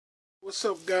What's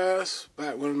up, guys?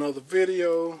 Back with another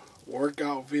video,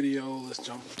 workout video. Let's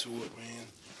jump into it, man.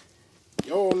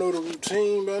 Y'all know the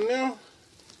routine by now.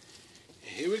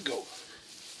 Here we go.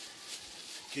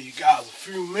 Give you guys a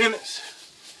few minutes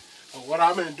of what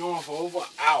I've been doing for over an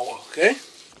hour, okay?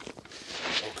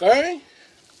 Okay?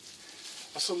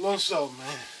 That's a little something,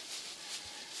 man.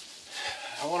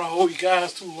 I don't want to hold you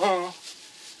guys too long.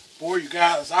 Bore you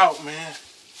guys out, man.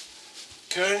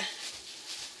 Okay?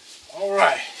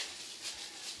 Alright.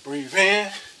 Breathe in,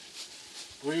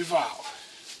 breathe out.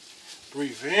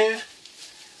 Breathe in,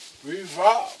 breathe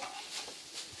out.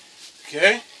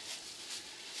 Okay?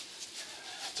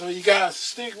 So you guys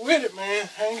stick with it, man.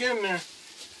 Hang in there.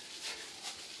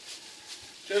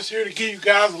 Just here to give you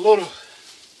guys a little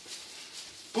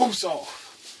boost off.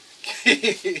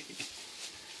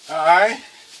 Alright?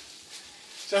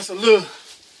 Just a little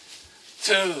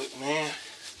tug, man.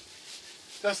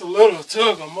 Just a little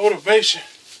tug of motivation.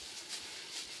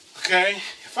 Okay?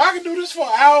 If I can do this for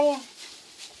an hour,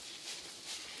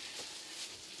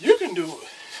 you can do it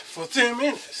for 10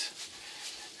 minutes.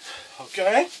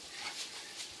 Okay?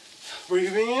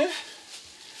 Breathe in,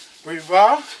 breathe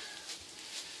out.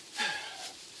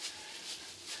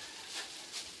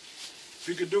 If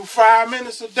you can do 5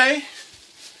 minutes a day,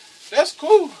 that's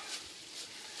cool.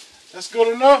 That's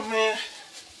good enough, man.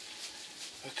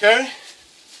 Okay?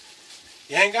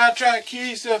 You ain't gotta try to kill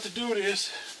yourself to do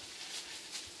this.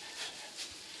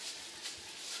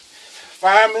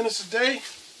 5 minutes a day,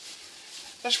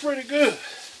 that's pretty good.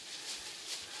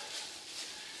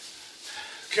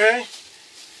 Okay?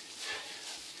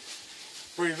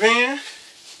 Breathe in,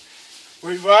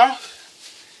 breathe out.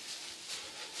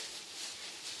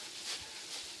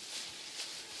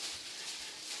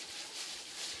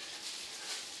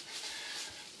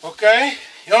 Okay?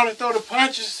 You only throw the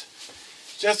punches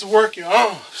just to work your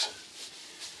arms.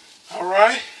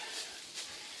 Alright?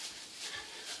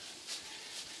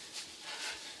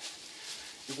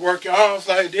 You work your arms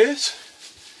like this.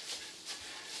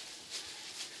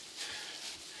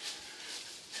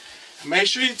 Make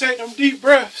sure you take them deep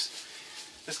breaths.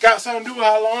 It's got something to do with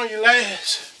how long you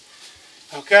last.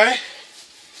 Okay?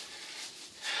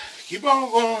 Keep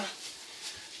on going.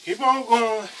 Keep on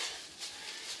going.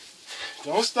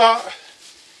 Don't stop.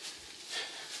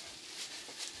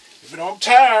 If I'm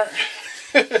tired.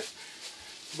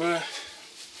 but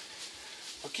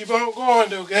I'll keep on going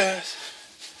though, guys.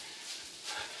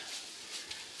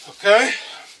 Okay?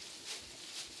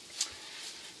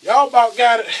 Y'all about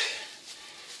got it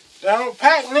down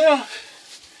pack now.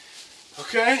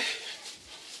 Okay?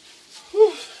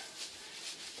 Whew.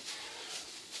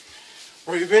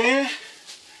 Breathe in.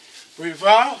 Breathe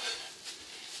out.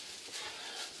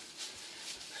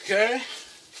 Okay?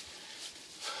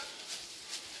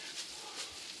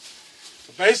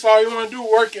 Basically, all you want to do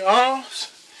is work your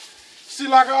arms. See,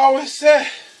 like I always say,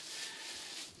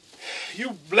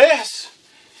 you blessed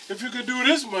if you could do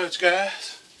this much,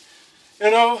 guys.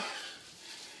 You know,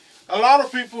 a lot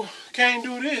of people can't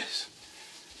do this.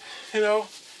 You know,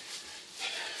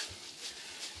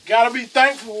 gotta be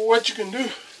thankful for what you can do.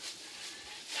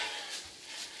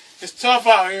 It's tough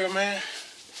out here, man.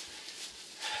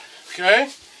 Okay?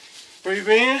 Breathe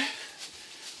in,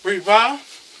 breathe out.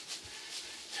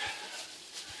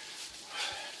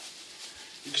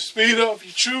 You can speed up if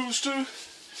you choose to,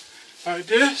 like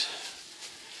this.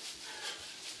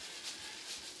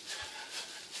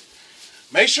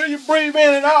 Make sure you breathe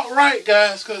in and out right,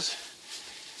 guys, because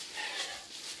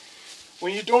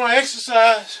when you're doing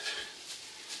exercise,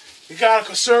 you gotta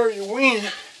conserve your wind.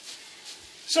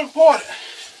 It's important,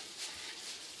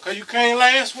 because you can't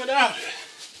last without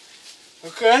it.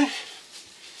 Okay?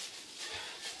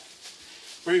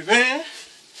 Breathe in,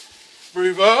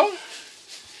 breathe out.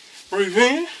 Breathe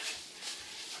in,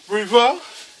 breathe out,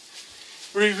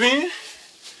 breathe in,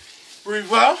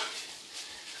 breathe out.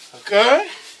 Okay?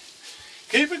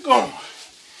 Keep it going.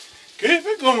 Keep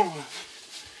it going.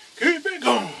 Keep it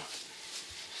going.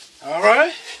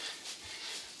 Alright?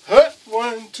 Hut,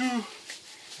 1, 2.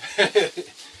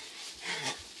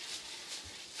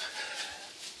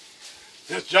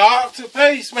 Just jog to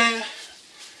pace, man.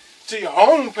 To your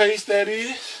own pace, that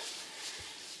is.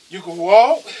 You can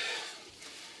walk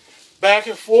back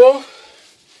and forth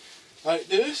like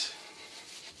this.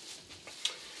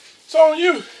 It's on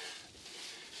you.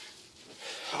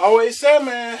 I always say,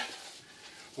 man,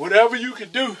 whatever you can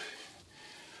do,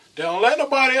 don't let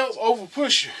nobody else over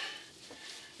push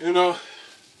you. You know,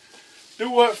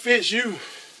 do what fits you.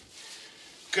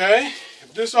 Okay?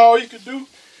 If this is all you can do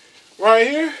right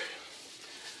here,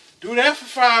 do that for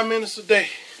 5 minutes a day.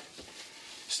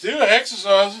 Still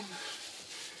exercising.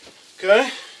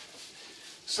 Okay?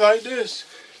 It's like this.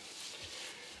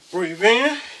 Breathe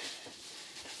in,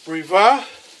 breathe out,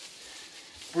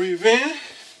 breathe in,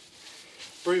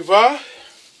 breathe out.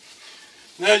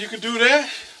 Now you can do that.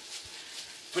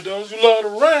 For those who love to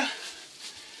run,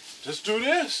 just do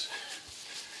this.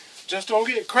 Just don't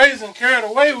get crazy and carried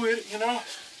away with it, you know.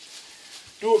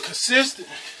 Do it consistent.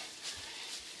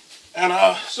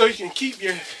 And so you can keep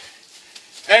your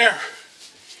air.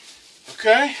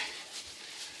 Okay?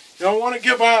 You don't want to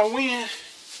give out a win.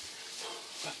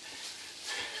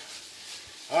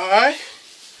 Alright?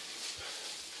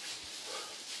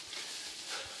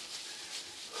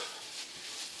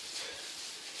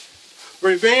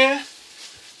 Breathe in,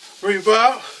 breathe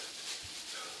out.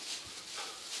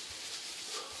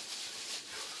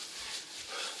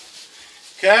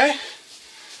 Okay?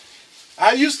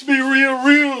 I used to be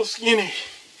real skinny.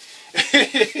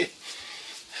 I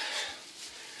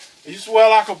used to weigh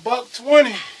like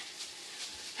 $120.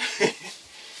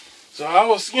 So I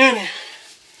was skinny.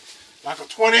 Like a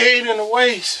 28 in the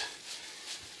waist.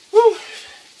 Whew.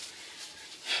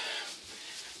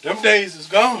 Them days is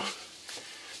gone.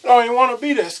 I don't even want to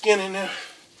be that skinny now.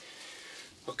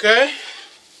 Okay?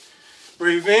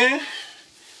 Breathe in.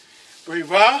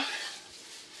 Breathe out.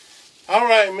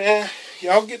 Alright, man.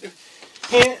 Y'all get the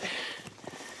hint.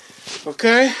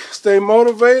 Okay? Stay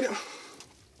motivated.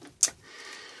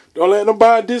 Don't let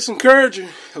nobody discourage you.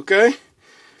 Okay?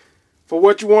 For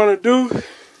what you want to do.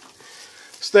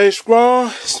 Stay strong.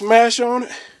 Smash on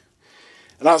it.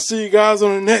 And I'll see you guys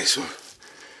on the next one.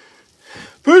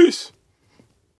 Peace.